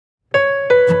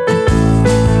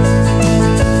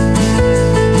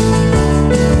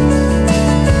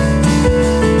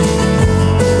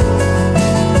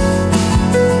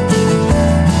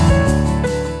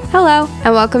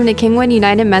welcome to Kingwood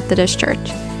United Methodist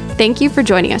Church. Thank you for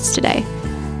joining us today.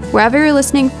 Wherever you're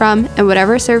listening from and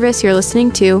whatever service you're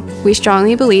listening to, we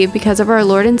strongly believe because of our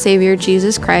Lord and Savior,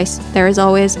 Jesus Christ, there is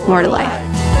always more to life.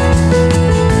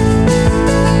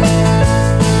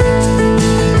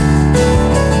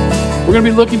 We're going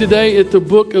to be looking today at the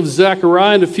book of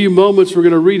Zechariah. In a few moments, we're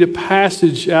going to read a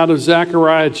passage out of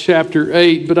Zechariah chapter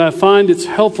 8, but I find it's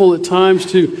helpful at times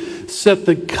to set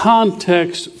the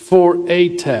context for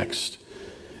a text.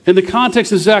 In the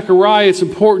context of Zechariah, it's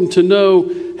important to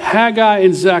know Haggai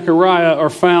and Zechariah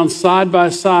are found side by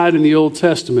side in the Old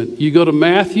Testament. You go to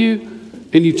Matthew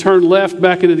and you turn left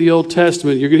back into the Old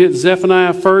Testament. You're going to hit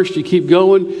Zephaniah first, you keep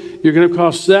going, you're going to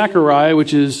cross Zechariah,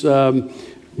 which is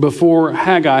before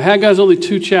Haggai. Haggai is only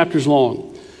 2 chapters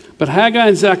long. But Haggai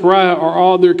and Zechariah are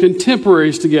all their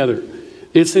contemporaries together.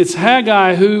 It's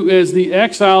Haggai who, as the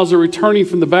exiles are returning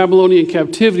from the Babylonian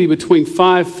captivity between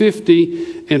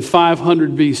 550 and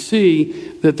 500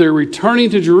 BC, that they're returning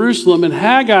to Jerusalem. And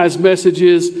Haggai's message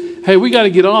is, hey, we got to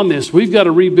get on this. We've got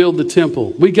to rebuild the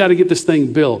temple. We got to get this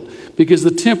thing built because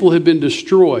the temple had been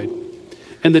destroyed.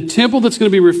 And the temple that's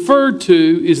going to be referred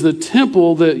to is the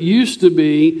temple that used to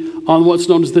be on what's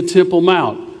known as the Temple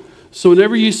Mount. So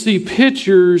whenever you see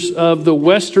pictures of the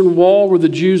Western Wall where the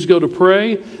Jews go to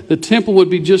pray, the temple would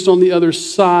be just on the other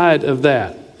side of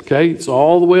that. Okay, it's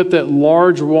all the way up that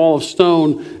large wall of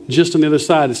stone just on the other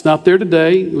side. It's not there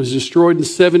today. It was destroyed in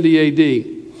 70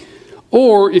 AD.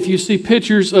 Or if you see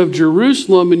pictures of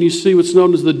Jerusalem and you see what's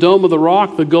known as the Dome of the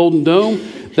Rock, the Golden Dome,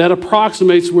 that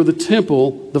approximates where the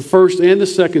temple, the first and the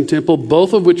second temple,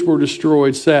 both of which were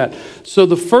destroyed, sat. So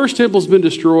the first temple's been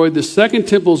destroyed. The second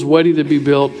temple is waiting to be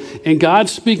built. And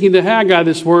God's speaking to Haggai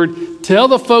this word, tell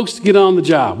the folks to get on the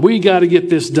job. We got to get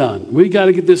this done. We got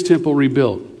to get this temple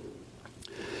rebuilt.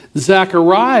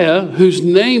 Zechariah, whose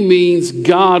name means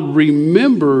God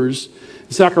remembers,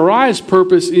 Zechariah's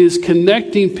purpose is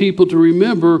connecting people to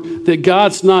remember that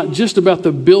God's not just about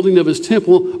the building of his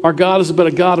temple. Our God is about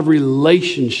a God of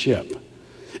relationship.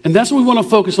 And that's what we want to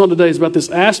focus on today, is about this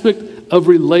aspect of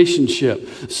relationship.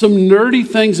 Some nerdy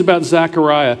things about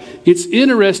Zechariah. It's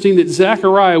interesting that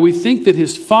Zechariah, we think that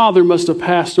his father must have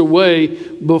passed away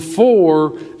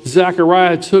before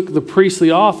Zechariah took the priestly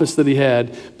office that he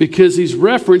had, because he's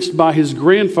referenced by his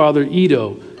grandfather,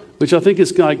 Iddo, which I think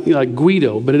is like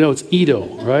Guido, but I know it's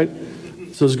Iddo, right?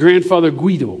 So his grandfather,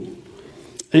 Guido.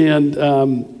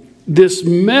 And this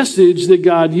message that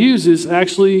God uses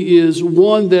actually is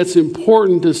one that's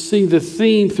important to see the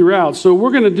theme throughout. So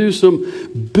we're going to do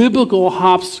some biblical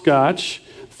hopscotch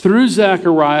through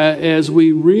Zechariah as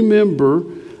we remember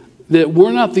that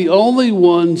we're not the only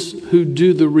ones who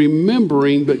do the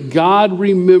remembering, but God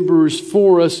remembers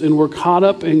for us, and we're caught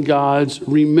up in God's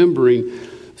remembering.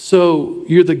 So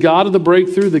you're the God of the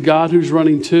breakthrough, the God who's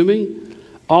running to me.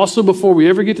 Also, before we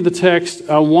ever get to the text,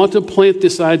 I want to plant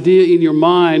this idea in your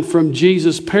mind from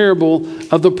Jesus' parable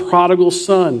of the prodigal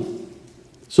son.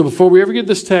 So before we ever get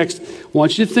this text, I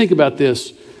want you to think about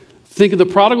this. Think of the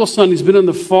prodigal son. He's been in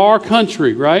the far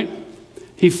country, right?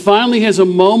 He finally has a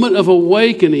moment of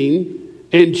awakening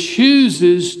and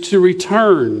chooses to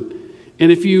return.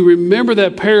 And if you remember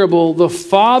that parable, the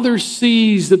father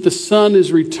sees that the son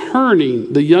is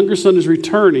returning, the younger son is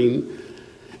returning,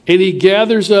 and he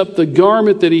gathers up the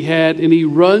garment that he had and he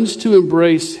runs to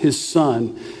embrace his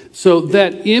son. So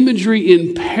that imagery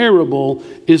in parable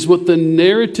is what the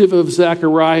narrative of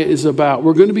Zechariah is about.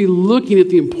 We're going to be looking at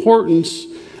the importance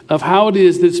of how it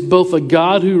is that it's both a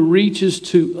God who reaches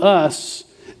to us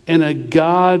and a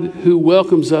God who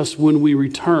welcomes us when we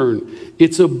return.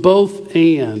 It's a both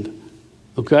and.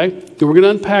 Okay? And we're going to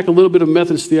unpack a little bit of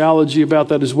Methodist theology about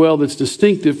that as well that's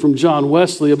distinctive from John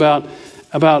Wesley about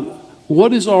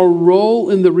what is our role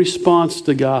in the response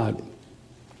to God.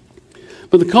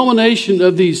 But the culmination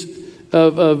of these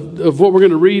of what we're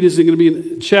going to read is going to be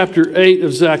in chapter 8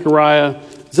 of Zechariah.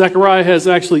 Zechariah has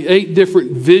actually 8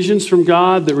 different visions from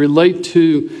God that relate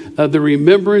to the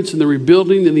remembrance and the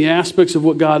rebuilding and the aspects of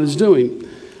what God is doing.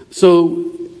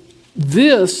 So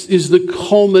this is the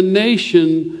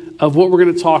culmination of what we're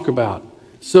going to talk about.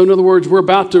 So in other words, we're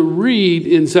about to read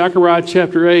in Zechariah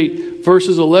chapter 8,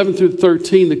 verses 11 through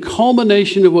 13, the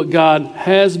culmination of what God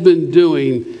has been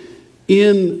doing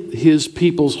in his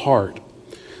people's heart.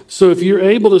 So if you're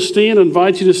able to stand, I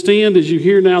invite you to stand as you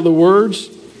hear now the words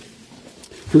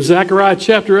from Zechariah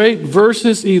chapter 8,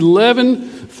 verses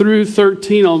 11 through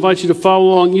 13. I'll invite you to follow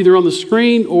along either on the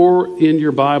screen or in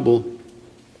your Bible.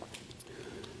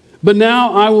 But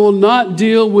now I will not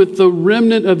deal with the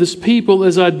remnant of this people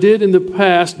as I did in the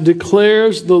past,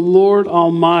 declares the Lord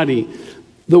Almighty.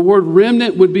 The word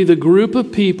remnant would be the group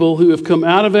of people who have come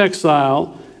out of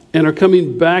exile and are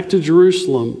coming back to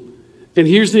Jerusalem. And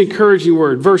here's the encouraging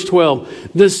word, verse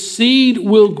 12. The seed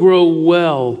will grow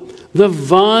well. The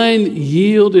vine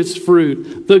yield its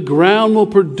fruit. The ground will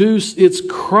produce its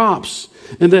crops,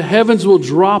 and the heavens will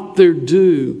drop their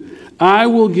dew. I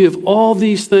will give all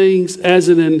these things as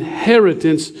an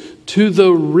inheritance to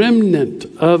the remnant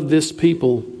of this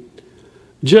people.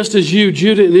 Just as you,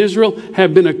 Judah and Israel,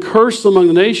 have been a curse among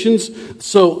the nations,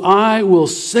 so I will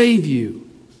save you,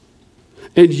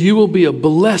 and you will be a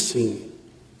blessing.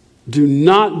 Do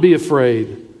not be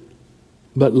afraid,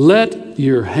 but let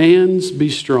your hands be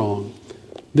strong.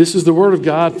 This is the word of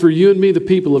God for you and me, the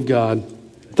people of God.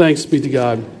 Thanks be to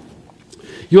God.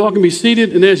 You all can be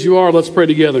seated, and as you are, let's pray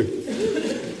together.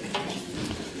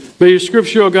 May your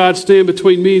scripture, O God, stand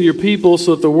between me and your people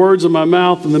so that the words of my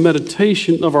mouth and the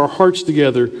meditation of our hearts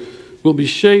together will be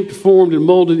shaped, formed, and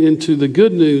molded into the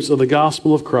good news of the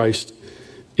gospel of Christ,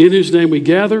 in whose name we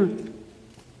gather,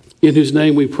 in whose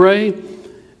name we pray,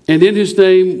 and in whose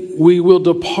name we will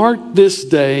depart this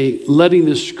day, letting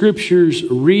the scriptures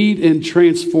read and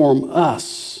transform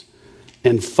us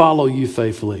and follow you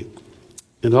faithfully.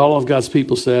 And all of God's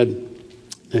people said,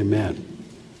 amen.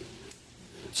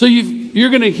 So you're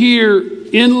going to hear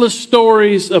endless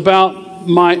stories about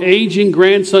my aging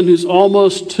grandson who's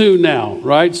almost 2 now,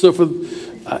 right? So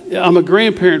I'm a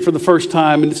grandparent for the first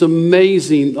time, and it's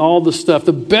amazing, all the stuff.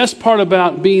 The best part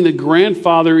about being a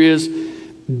grandfather is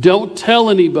don't tell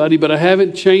anybody, but I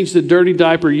haven't changed the dirty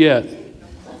diaper yet.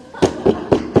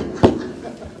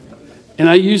 And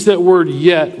I use that word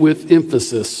yet with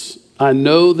emphasis. I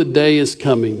know the day is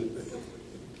coming.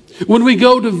 When we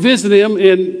go to visit him,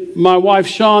 and my wife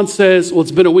Shawn says, well,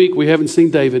 it's been a week, we haven't seen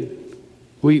David.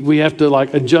 We have to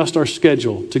adjust our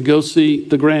schedule to go see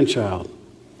the grandchild.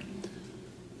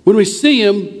 When we see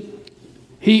him,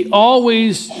 he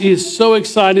always is so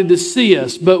excited to see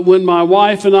us. But when my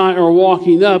wife and I are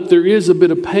walking up, there is a bit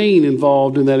of pain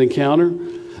involved in that encounter.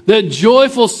 That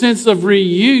joyful sense of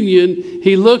reunion,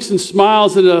 he looks and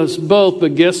smiles at us both,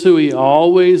 but guess who he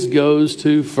always goes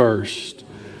to first?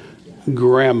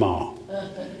 Grandma.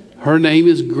 Her name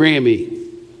is Grammy,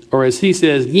 or as he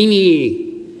says, Guinea.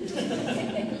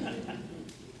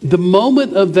 The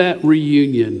moment of that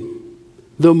reunion,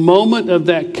 the moment of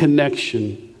that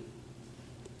connection,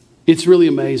 it's really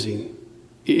amazing.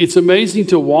 It's amazing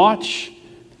to watch,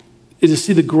 to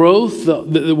see the growth,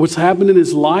 what's happened in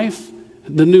his life,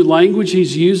 the new language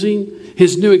he's using,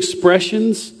 his new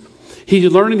expressions.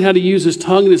 He's learning how to use his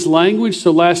tongue and his language. So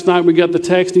last night we got the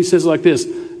text, he says like this,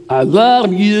 I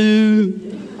love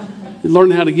you.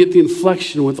 Learning how to get the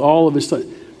inflection with all of his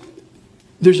tongue.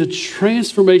 There's a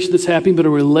transformation that's happening, but a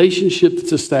relationship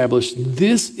that's established.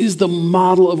 This is the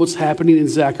model of what's happening in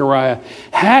Zechariah.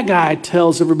 Haggai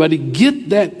tells everybody, get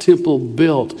that temple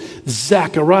built.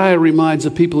 Zechariah reminds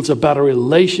the people it's about a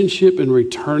relationship and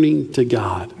returning to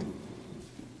God.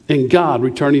 And God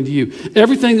returning to you.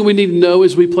 Everything that we need to know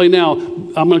as we play now,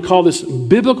 I'm going to call this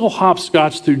biblical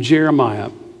hopscotch through Jeremiah.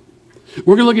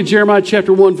 We're going to look at Jeremiah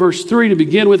chapter 1, verse 3 to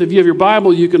begin with. If you have your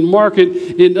Bible, you can mark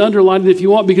it and underline it if you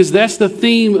want, because that's the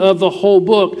theme of the whole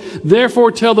book. Therefore,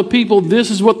 tell the people,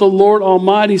 this is what the Lord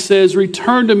Almighty says.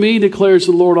 Return to me, declares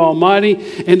the Lord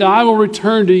Almighty, and I will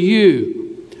return to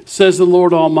you, says the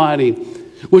Lord Almighty.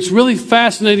 What's really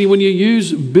fascinating when you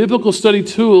use biblical study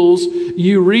tools,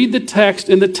 you read the text,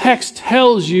 and the text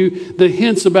tells you the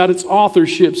hints about its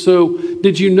authorship. So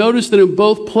did you notice that in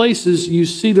both places you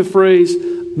see the phrase,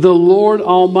 the Lord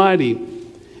Almighty?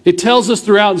 It tells us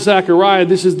throughout Zechariah,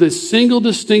 this is the single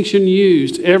distinction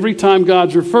used. Every time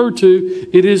God's referred to,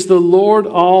 it is the Lord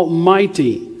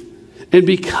Almighty. And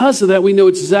because of that, we know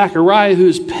it's Zechariah who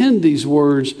has penned these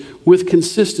words with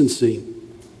consistency.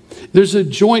 There's a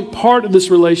joint part of this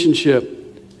relationship.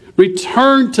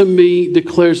 Return to me,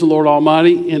 declares the Lord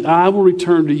Almighty, and I will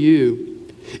return to you.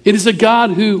 It is a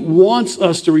God who wants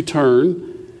us to return,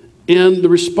 and the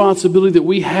responsibility that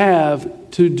we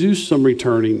have to do some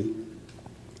returning.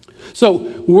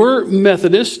 So we're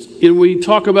Methodist, and we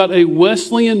talk about a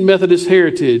Wesleyan Methodist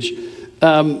heritage.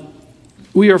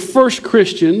 We are first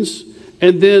Christians,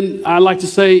 and then I like to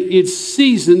say it's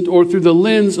seasoned or through the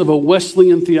lens of a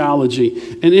Wesleyan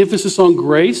theology. An emphasis on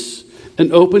grace,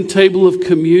 an open table of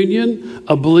communion,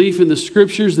 a belief in the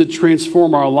scriptures that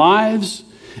transform our lives.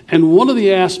 And one of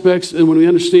the aspects, and when we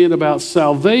understand about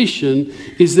salvation,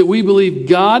 is that we believe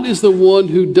God is the one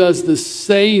who does the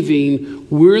saving.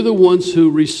 We're the ones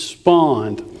who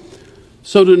respond.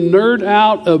 So to nerd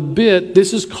out a bit,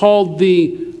 this is called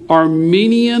the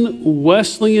Arminian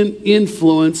Wesleyan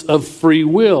influence of free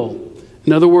will.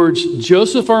 In other words,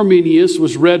 Joseph Arminius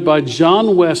was read by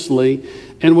John Wesley,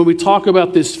 And when we talk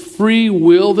about this free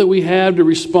will that we have to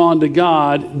respond to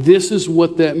God, this is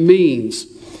what that means.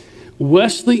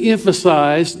 Wesley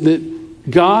emphasized that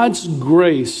God's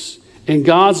grace and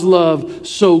God's love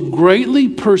so greatly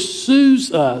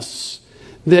pursues us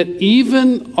that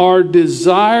even our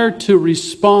desire to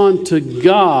respond to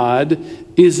God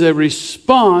is a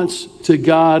response to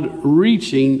God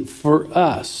reaching for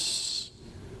us.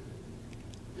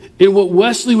 And what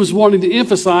Wesley was wanting to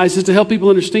emphasize is to help people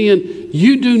understand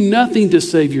you do nothing to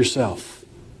save yourself.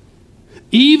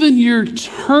 Even your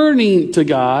turning to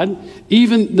God,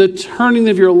 even the turning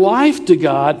of your life to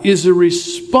God is a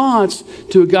response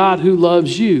to a God who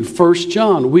loves you. 1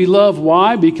 John, we love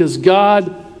why? Because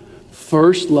God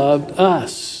first loved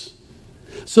us.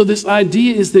 So this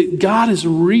idea is that God is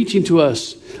reaching to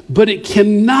us, but it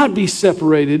cannot be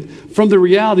separated from the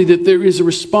reality that there is a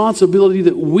responsibility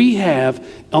that we have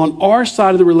on our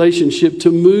side of the relationship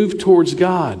to move towards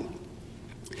God.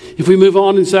 If we move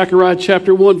on in Zechariah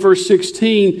chapter 1, verse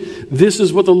 16, this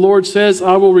is what the Lord says,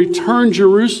 I will return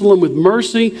Jerusalem with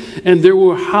mercy, and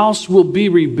their house will be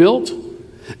rebuilt,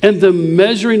 and the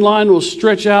measuring line will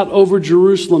stretch out over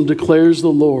Jerusalem, declares the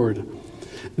Lord.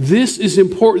 This is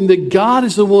important that God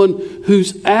is the one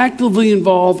who's actively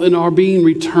involved in our being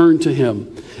returned to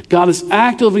Him. God is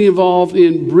actively involved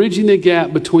in bridging the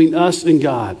gap between us and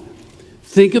God.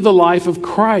 Think of the life of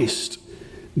Christ.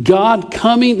 God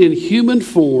coming in human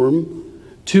form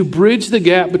to bridge the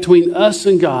gap between us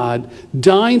and God,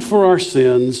 dying for our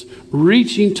sins,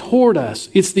 reaching toward us.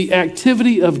 It's the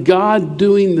activity of God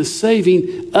doing the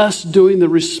saving, us doing the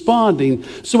responding.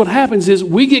 So what happens is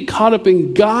we get caught up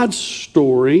in God's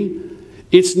story.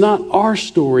 It's not our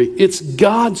story. It's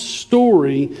God's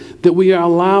story that we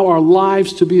allow our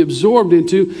lives to be absorbed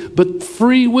into. But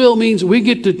free will means we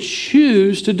get to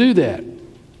choose to do that.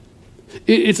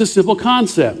 It's a simple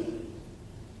concept.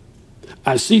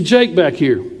 I see Jake back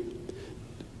here.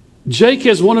 Jake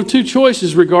has one of two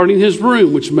choices regarding his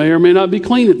room, which may or may not be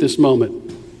clean at this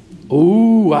moment.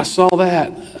 Ooh, I saw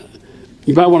that.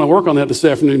 You might want to work on that this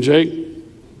afternoon, Jake.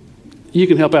 You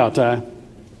can help out, Ty.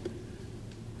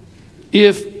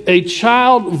 If a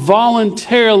child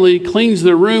voluntarily cleans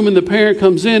their room and the parent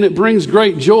comes in, it brings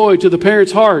great joy to the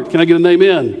parent's heart. Can I get an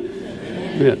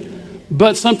amen? Yeah.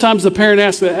 But sometimes the parent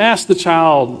asks the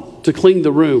child to clean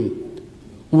the room.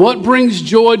 What brings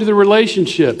joy to the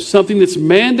relationship? Something that's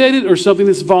mandated or something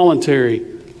that's voluntary?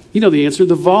 You know the answer,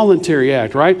 the voluntary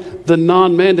act, right? The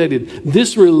non-mandated.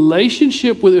 This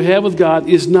relationship we have with God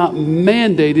is not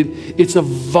mandated. It's a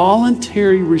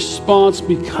voluntary response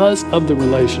because of the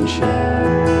relationship.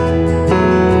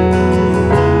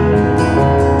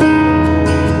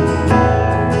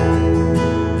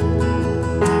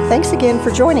 Thanks again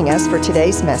for joining us for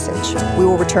today's message. We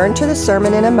will return to the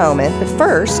sermon in a moment, but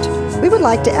first, we would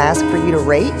like to ask for you to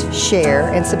rate, share,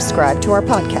 and subscribe to our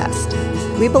podcast.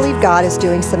 We believe God is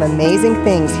doing some amazing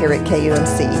things here at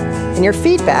KUMC, and your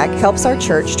feedback helps our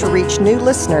church to reach new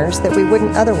listeners that we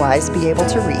wouldn't otherwise be able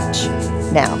to reach.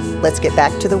 Now, let's get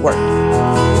back to the Word.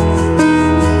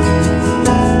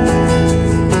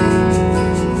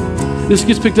 This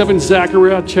gets picked up in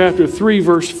Zechariah chapter 3,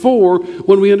 verse 4,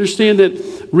 when we understand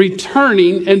that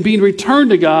returning and being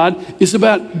returned to God is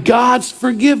about God's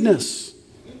forgiveness.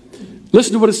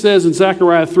 Listen to what it says in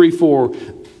Zechariah 3:4.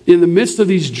 In the midst of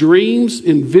these dreams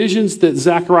and visions that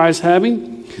Zechariah is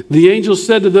having, the angel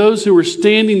said to those who were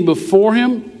standing before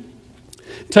him,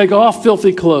 take off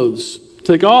filthy clothes.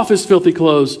 Take off his filthy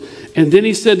clothes. And then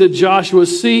he said to Joshua,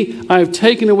 see, I have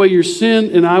taken away your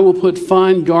sin, and I will put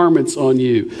fine garments on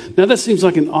you. Now that seems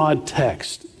like an odd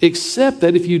text, except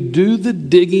that if you do the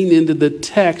digging into the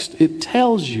text, it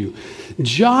tells you.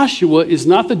 Joshua is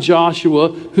not the Joshua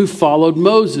who followed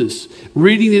Moses.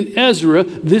 Reading in Ezra,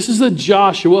 this is the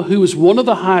Joshua who was one of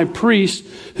the high priests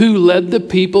who led the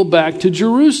people back to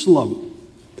Jerusalem.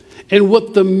 And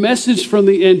what the message from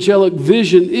the angelic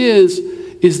vision is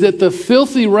that the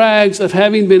filthy rags of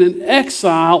having been in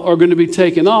exile are going to be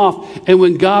taken off. And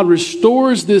when God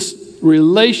restores this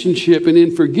relationship and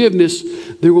in forgiveness,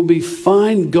 there will be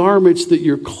fine garments that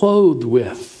you're clothed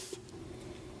with.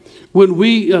 When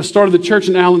we started the church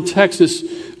in Allen, Texas,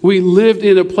 we lived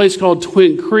in a place called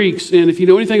Twin Creeks. And if you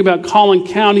know anything about Collin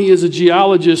County as a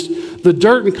geologist, the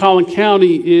dirt in Collin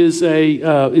County is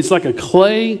it's like a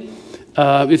clay.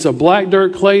 It's a black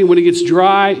dirt clay. And when it gets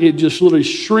dry, it just literally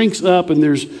shrinks up, and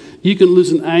you can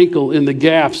lose an ankle in the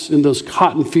gaps in those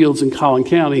cotton fields in Collin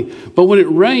County. But when it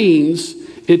rains,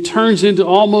 it turns into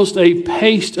almost a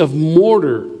paste of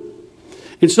mortar.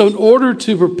 And so in order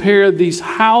to prepare these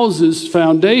houses'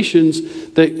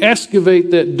 foundations, they excavate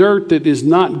that dirt that is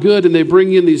not good, and they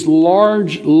bring in these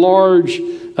large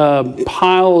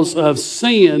piles of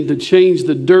sand to change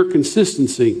the dirt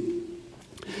consistency.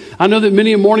 I know that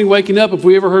many a morning waking up, if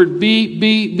we ever heard beep,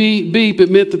 beep, beep, beep,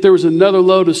 it meant that there was another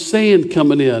load of sand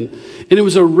coming in. And it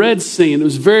was a red sand. It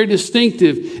was very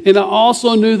distinctive. And I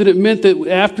also knew that it meant that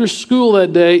after school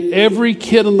that day, every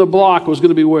kid on the block was going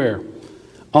to be where?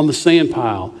 On the sand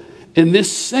pile. And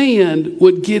this sand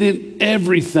would get in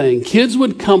everything. Kids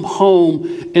would come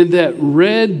home and that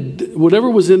red, whatever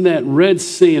was in that red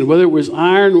sand, whether it was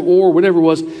iron or whatever it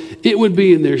was, it would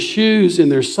be in their shoes, in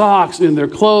their socks, in their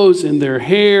clothes, in their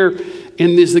hair.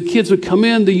 And as the kids would come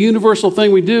in, the universal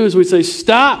thing we do is we say,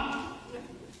 stop.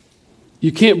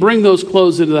 You can't bring those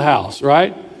clothes into the house,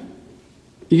 right?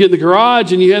 You get in the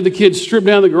garage and you have the kids strip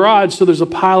down the garage so there's a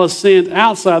pile of sand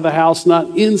outside the house,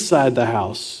 not inside the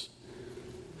house.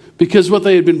 Because what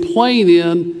they had been playing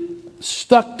in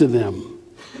stuck to them.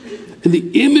 And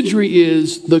the imagery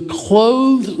is the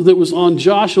clothes that was on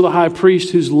Joshua the high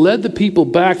priest, who's led the people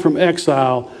back from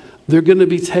exile, they're going to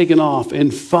be taken off,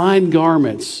 and fine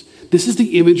garments. This is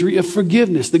the imagery of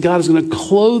forgiveness, that God is going to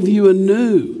clothe you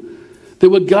anew. That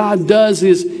what God does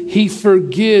is he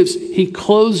forgives, he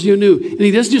clothes you anew. And he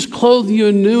doesn't just clothe you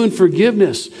anew in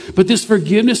forgiveness, but this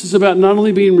forgiveness is about not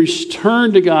only being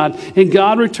returned to God and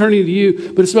God returning to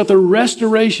you, but it's about the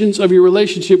restorations of your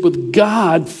relationship with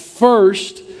God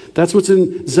first. That's what's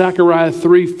in Zechariah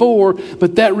 3:4.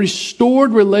 But that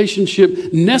restored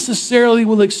relationship necessarily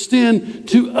will extend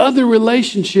to other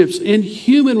relationships and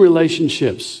human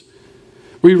relationships.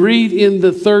 We read in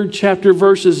the 3rd chapter,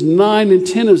 verses 9 and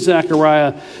 10 of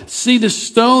Zechariah, see the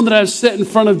stone that I've set in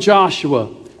front of Joshua.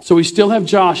 So we still have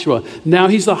Joshua. Now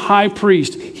he's the high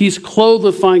priest. He's clothed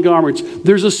with fine garments.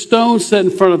 There's a stone set in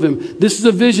front of him. This is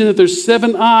a vision that there's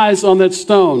 7 eyes on that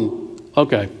stone.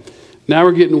 Okay, now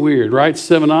we're getting weird, right?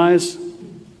 7 eyes.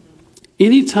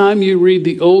 Anytime you read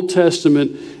the Old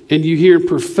Testament and you hear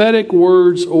prophetic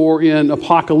words or in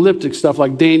apocalyptic stuff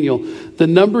like Daniel, the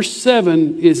number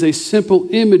 7 is a simple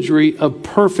imagery of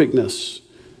perfectness.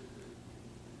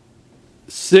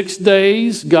 6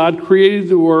 days, God created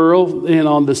the world, and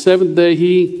on the 7th day,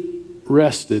 he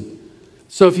rested.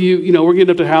 So if we're getting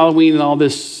up to Halloween and all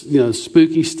this,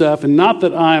 spooky stuff, and not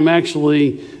that I am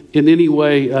actually in any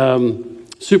way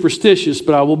superstitious,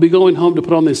 but I will be going home to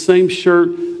put on this same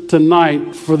shirt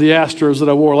tonight for the Astros that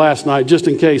I wore last night, just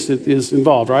in case it is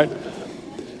involved, right?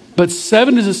 But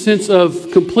 7 is a sense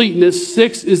of completeness.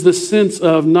 6 is the sense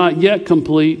of not yet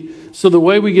complete. So the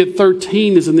way we get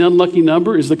 13 is an unlucky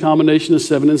number is the combination of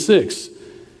 7 and 6.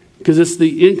 Because it's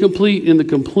the incomplete and the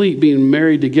complete being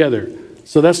married together.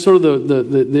 So that's sort of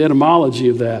the etymology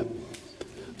of that.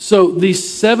 So these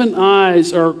 7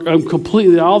 eyes are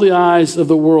completely all the eyes of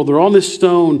the world. They're on this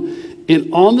stone.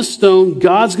 And on the stone,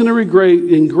 God's going to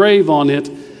engrave on it,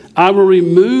 I will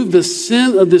remove the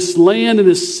sin of this land in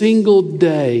a single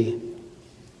day.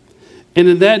 And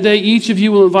in that day, each of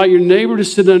you will invite your neighbor to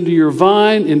sit under your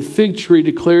vine and fig tree,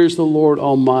 declares the Lord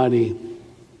Almighty.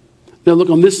 Now look,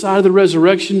 on this side of the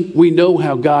resurrection, we know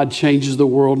how God changes the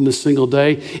world in a single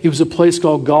day. It was a place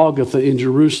called Golgotha in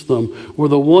Jerusalem, where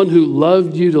the one who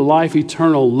loved you to life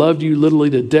eternal loved you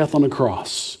literally to death on a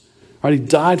cross. Right? He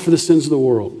died for the sins of the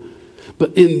world.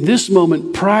 But in this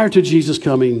moment, prior to Jesus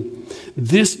coming,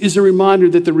 this is a reminder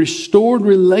that the restored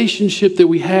relationship that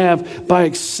we have by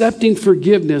accepting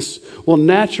forgiveness will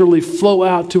naturally flow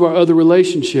out to our other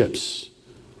relationships.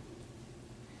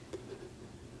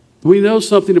 We know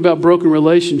something about broken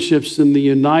relationships in the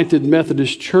United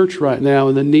Methodist Church right now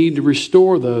and the need to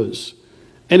restore those.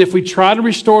 And if we try to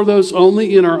restore those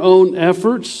only in our own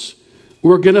efforts,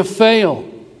 we're going to fail.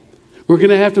 We're going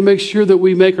to have to make sure that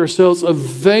we make ourselves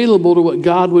available to what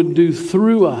God would do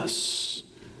through us.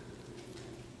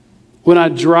 When I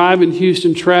drive in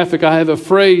Houston traffic, I have a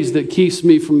phrase that keeps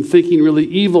me from thinking really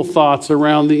evil thoughts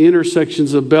around the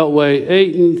intersections of Beltway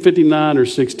 8 and 59 or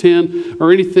 610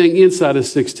 or anything inside of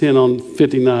 610 on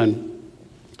 59.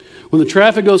 When the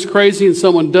traffic goes crazy and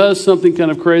someone does something kind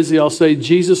of crazy, I'll say,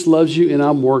 Jesus loves you and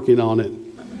I'm working on it.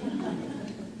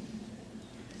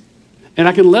 And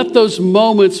I can let those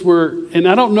moments and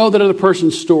I don't know that other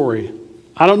person's story.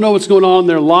 I don't know what's going on in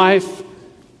their life.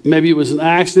 Maybe it was an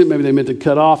accident. Maybe they meant to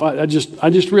cut off. I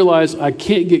just realized I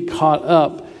can't get caught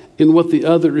up in what the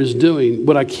other is doing.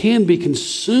 What I can be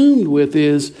consumed with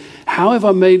is, how have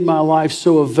I made my life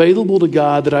so available to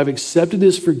God that I've accepted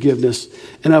his forgiveness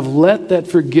and I've let that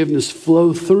forgiveness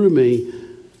flow through me?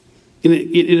 And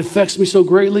it affects me so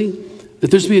greatly that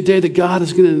there's going to be a day that God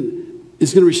is going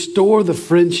to restore the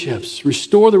friendships,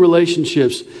 restore the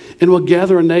relationships, and we'll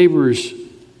gather our neighbors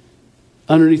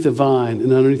underneath the vine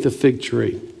and underneath the fig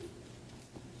tree.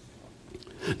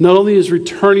 Not only is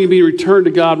returning and being returned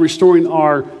to God, restoring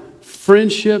our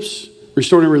friendships,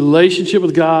 restoring a relationship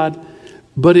with God,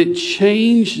 but it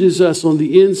changes us on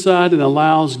the inside and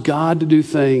allows God to do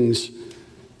things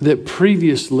that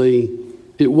previously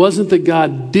it wasn't that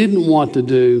God didn't want to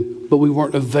do, but we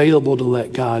weren't available to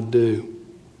let God do.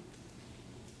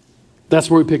 That's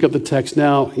where we pick up the text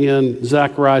now in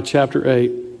Zechariah chapter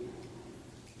 8.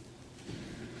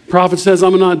 The prophet says,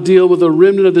 I'm going to deal with a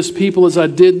remnant of this people as I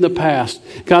did in the past.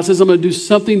 God says, I'm going to do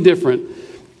something different.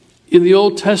 In the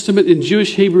Old Testament, in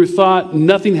Jewish Hebrew thought,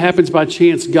 nothing happens by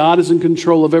chance. God is in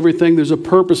control of everything. There's a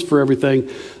purpose for everything.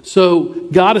 So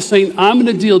God is saying, I'm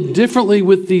going to deal differently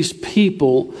with these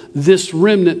people, this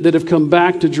remnant that have come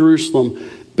back to Jerusalem.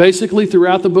 Basically,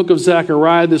 throughout the book of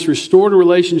Zechariah, this restored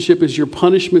relationship is your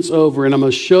punishment's over. And I'm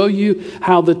going to show you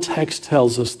how the text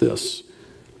tells us this.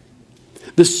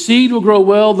 The seed will grow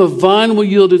well, the vine will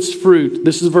yield its fruit.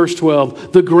 This is verse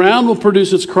 12. The ground will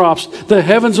produce its crops. The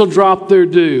heavens will drop their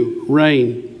dew,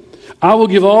 rain. I will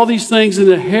give all these things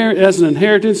as an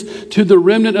inheritance to the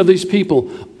remnant of these people.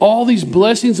 All these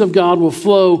blessings of God will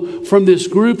flow from this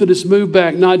group that has moved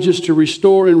back, not just to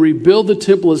restore and rebuild the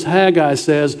temple, as Haggai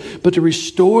says, but to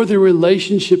restore their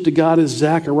relationship to God, as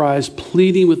Zechariah is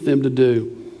pleading with them to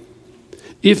do.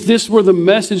 If this were the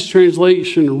Message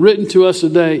translation written to us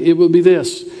today, it would be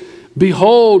this.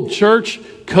 Behold, church,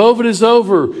 COVID is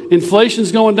over.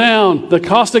 Inflation's going down. The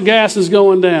cost of gas is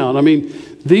going down. I mean,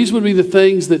 these would be the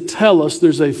things that tell us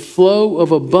there's a flow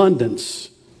of abundance.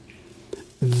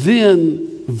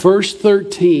 Then, verse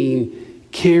 13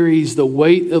 carries the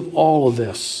weight of all of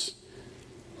this.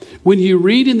 When you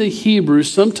read in the Hebrew,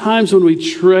 sometimes when we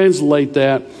translate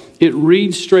that, it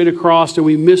reads straight across and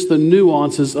we miss the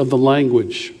nuances of the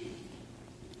language.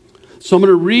 So I'm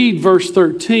going to read verse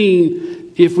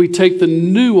 13 if we take the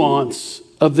nuance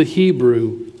of the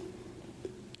Hebrew.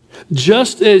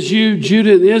 Just as you,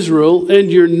 Judah and Israel,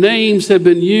 and your names have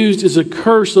been used as a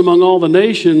curse among all the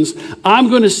nations, I'm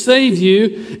going to save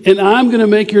you, and I'm going to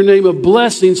make your name a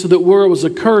blessing, so that where it was a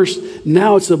curse,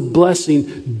 now it's a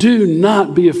blessing. Do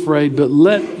not be afraid, but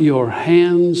let your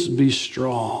hands be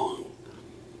strong.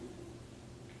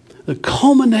 The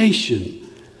culmination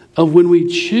of when we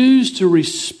choose to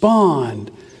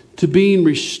respond to being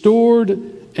restored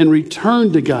and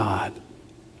returned to God,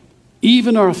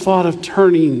 even our thought of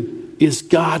turning is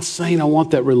God saying, I want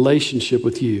that relationship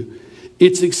with you.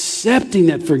 It's accepting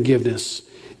that forgiveness.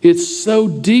 It's so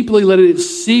deeply letting it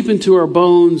seep into our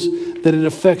bones that it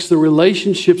affects the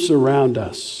relationships around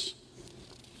us.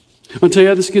 I'll tell you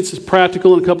how this gets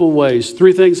practical in a couple of ways.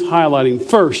 3 things highlighting.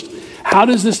 First, how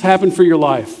does this happen for your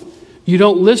life? You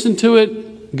don't listen to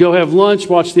it, go have lunch,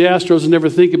 watch the Astros, and never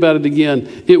think about it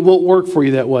again. It won't work for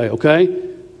you that way, okay?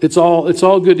 It's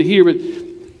all good to hear, but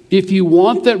if you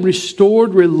want that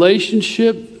restored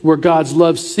relationship where God's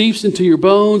love seeps into your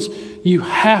bones, you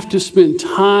have to spend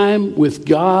time with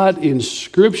God in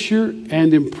Scripture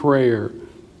and in prayer.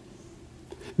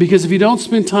 Because if you don't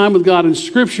spend time with God in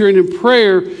Scripture and in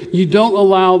prayer, you don't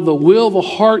allow the will, the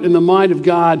heart, and the mind of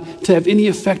God to have any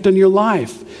effect on your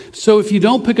life. So if you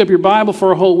don't pick up your Bible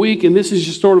for a whole week, and this is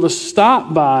just sort of a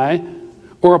stop by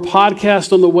or a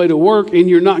podcast on the way to work, and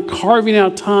you're not carving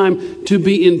out time to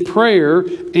be in prayer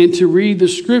and to read the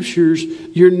Scriptures,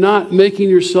 you're not making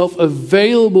yourself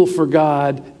available for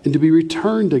God and to be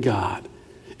returned to God.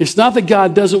 It's not that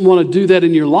God doesn't want to do that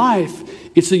in your life.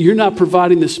 It's that you're not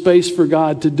providing the space for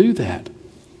God to do that.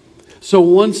 So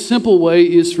one simple way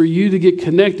is for you to get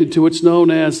connected to what's known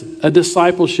as a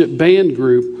discipleship band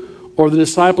group, or the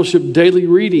discipleship daily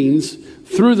readings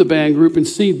through the band group and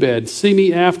Seedbed. See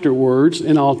me afterwards,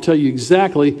 and I'll tell you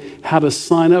exactly how to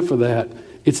sign up for that.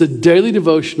 It's a daily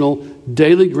devotional,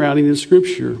 daily grounding in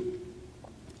Scripture.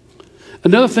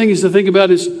 Another thing is to think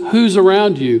about is who's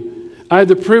around you. I had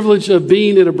the privilege of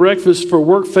being at a breakfast for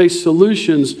Workface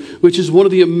Solutions, which is one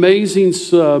of the amazing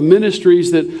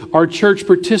ministries that our church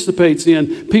participates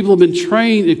in. People have been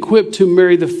trained, equipped to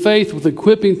marry the faith with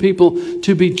equipping people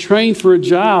to be trained for a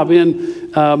job.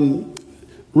 And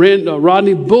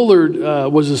Rodney Bullard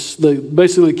was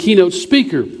basically the keynote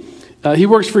speaker. He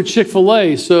works for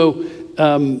Chick-fil-A, so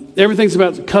everything's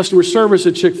about customer service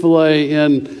at Chick-fil-A.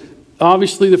 And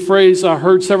obviously the phrase I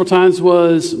heard several times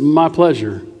was, "my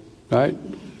pleasure." Right?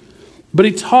 But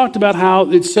he talked about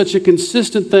how it's such a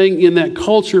consistent thing in that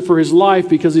culture for his life,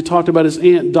 because he talked about his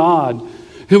Aunt Dodd,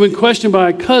 who, when questioned by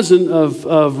a cousin of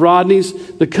Rodney's,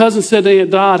 the cousin said to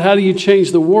Aunt Dodd, "How do you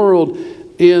change the world?"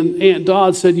 And Aunt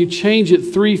Dodd said, "You change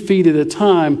it 3 feet at a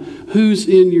time. Who's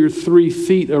in your 3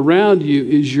 feet around you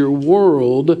is your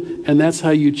world, and that's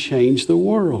how you change the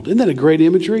world." Isn't that a great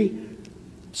imagery?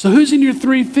 So who's in your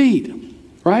 3 feet,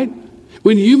 right?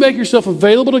 When you make yourself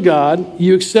available to God,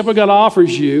 you accept what God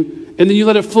offers you, and then you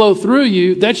let it flow through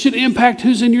you, that should impact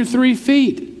who's in your 3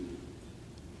 feet.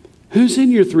 Who's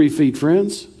in your 3 feet,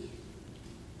 friends?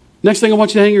 Next thing I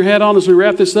want you to hang your hat on as we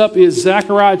wrap this up is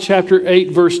Zechariah chapter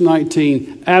 8, verse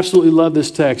 19. Absolutely love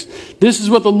this text. This is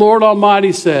what the Lord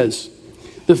Almighty says.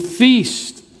 The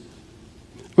feast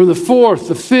from the 4th,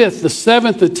 the 5th, the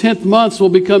 7th, the 10th months will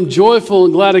become joyful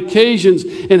and glad occasions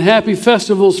and happy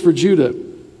festivals for Judah.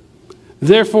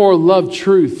 Therefore, love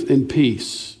truth and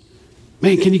peace.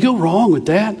 Man, can you go wrong with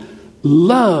that?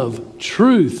 Love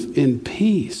truth and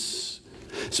peace.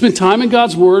 Spend time in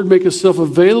God's Word. Make yourself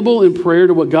available in prayer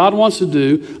to what God wants to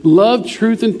do. Love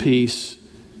truth and peace.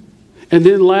 And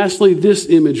then lastly, this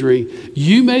imagery.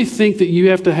 You may think that you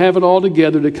have to have it all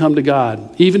together to come to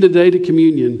God, even today to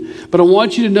communion. But I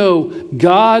want you to know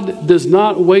God does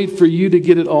not wait for you to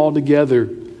get it all together.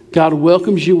 God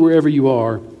welcomes you wherever you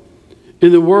are.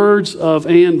 In the words of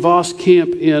Ann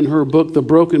Voskamp in her book, The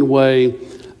Broken Way,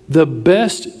 the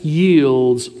best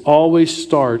yields always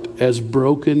start as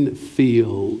broken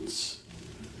fields.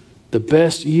 The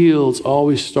best yields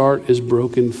always start as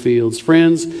broken fields.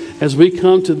 Friends, as we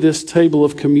come to this table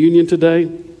of communion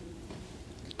today,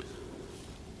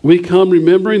 we come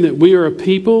remembering that we are a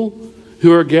people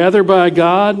who are gathered by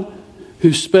God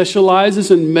who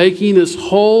specializes in making us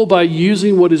whole by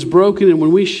using what is broken. And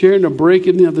when we share in the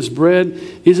breaking of this bread,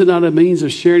 is it not a means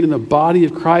of sharing in the body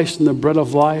of Christ and the bread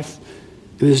of life?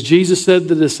 And as Jesus said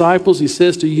to the disciples, he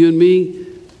says to you and me,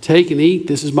 take and eat.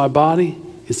 This is my body.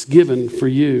 It's given for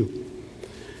you.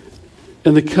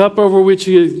 And the cup over which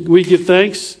we give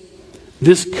thanks,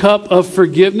 this cup of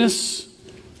forgiveness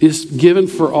is given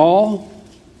for all.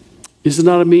 Is it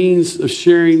not a means of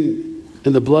sharing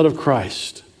in the blood of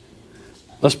Christ?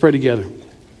 Let's pray together.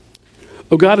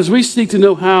 Oh God, as we seek to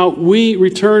know how we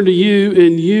return to you,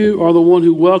 and you are the one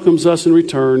who welcomes us in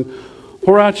return,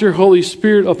 pour out your Holy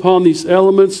Spirit upon these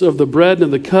elements of the bread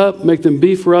and the cup. Make them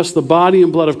be for us the body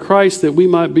and blood of Christ, that we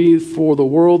might be for the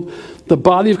world the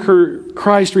body of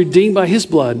Christ redeemed by his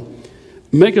blood.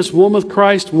 Make us one with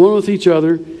Christ, one with each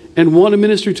other, and one in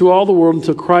ministry to all the world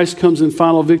until Christ comes in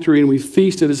final victory and we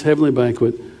feast at his heavenly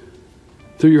banquet.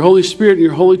 Through your Holy Spirit and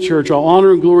your holy church, all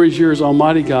honor and glory is yours,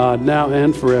 Almighty God, now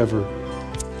and forever.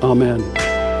 Amen.